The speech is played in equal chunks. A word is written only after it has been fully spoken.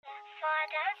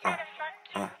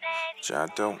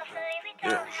Jado,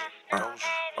 yeah,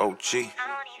 OG,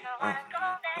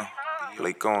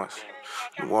 Lake Owens,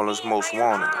 New Orleans Most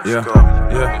Wanted. Let's go.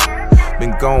 Yeah.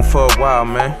 Been gone for a while,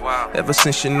 man. Ever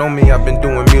since you know me, I've been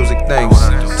doing music things.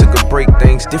 Took a break,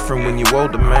 things different when you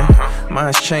older, man.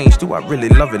 Mine's changed, do I really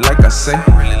love it like I say?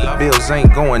 The bills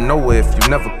ain't going nowhere if you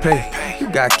never pay. You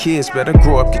got kids, better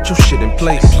grow up, get your shit in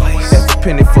place. Half a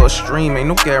penny for a stream, ain't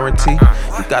no guarantee.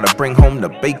 You gotta bring home the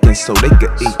bacon so they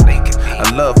could eat. I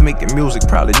love making music,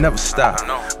 probably never stop.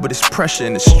 But it's pressure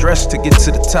and it's stress to get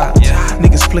to the top.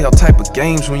 Niggas play all type of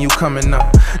games when you coming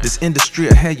up. This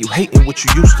industry'll have you hating what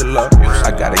you used to love.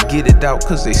 I gotta get it out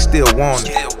cause they still want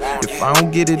it. If I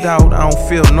don't get it out, I don't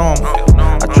feel normal.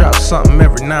 I drop something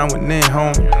every now and then,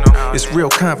 homie. It's real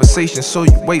conversation, so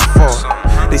you wait for it.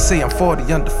 They say I'm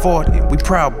 40 under 40, we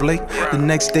proud Blake. The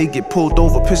next day get pulled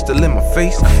over, pistol in my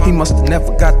face. He must've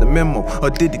never got the memo, or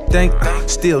did he think?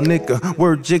 Still nigga,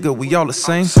 word jigger, we all the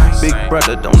same. Big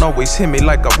brother don't always hit me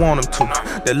like I want him to.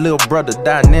 That little brother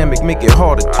dynamic make it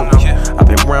harder to. I've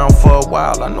been around for a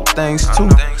while, I know things too.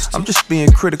 I'm just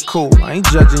being critical, I ain't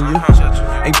judging you.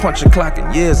 Ain't punching clock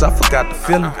in years, I forgot the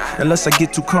feeling. Unless I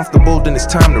get too comfortable, then it's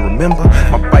time to remember.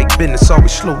 My bike business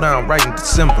always slow down right in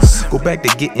December. Go back to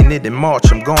getting it in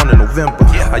March, I'm gone in November.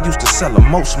 I used to sell the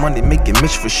most money, making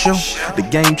Mitch for sure. The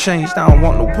game changed, I don't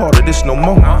want no part of this no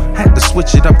more. Had to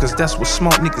switch it up, cause that's what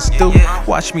smart niggas do.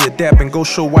 Watch me adapt and go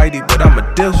show Whitey what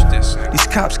I'ma do. These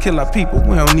cops kill our people,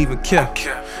 we don't even care.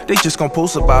 They just gon'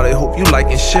 post about it, hope you like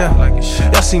and share.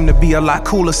 Y'all seem to be a lot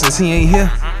cooler since he ain't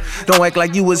here. Don't act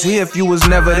like you was here if you was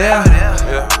never there.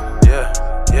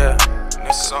 Yeah,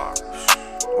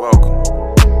 welcome.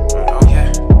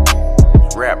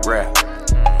 Rap.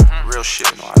 Real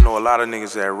shit. I know a lot of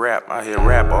niggas that rap. I hear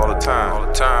rap all the time.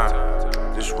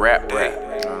 Just rap that,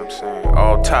 you know what I'm saying?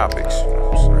 All topics, you know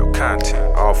what I'm saying? Real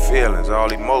content, all feelings,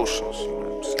 all emotions, you know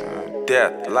what I'm saying?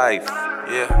 Death, life,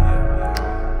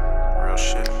 real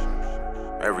shit.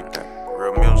 Everything,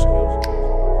 real music.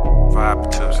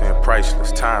 Vibe to, saying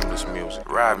priceless, timeless music,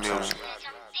 ride music.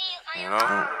 You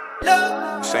know?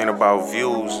 This ain't about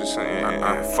views, this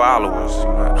ain't followers, you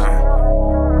know what I'm saying?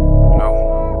 No.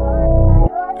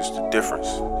 It's the difference.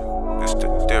 It's the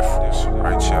difference,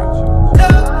 right,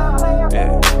 y'all?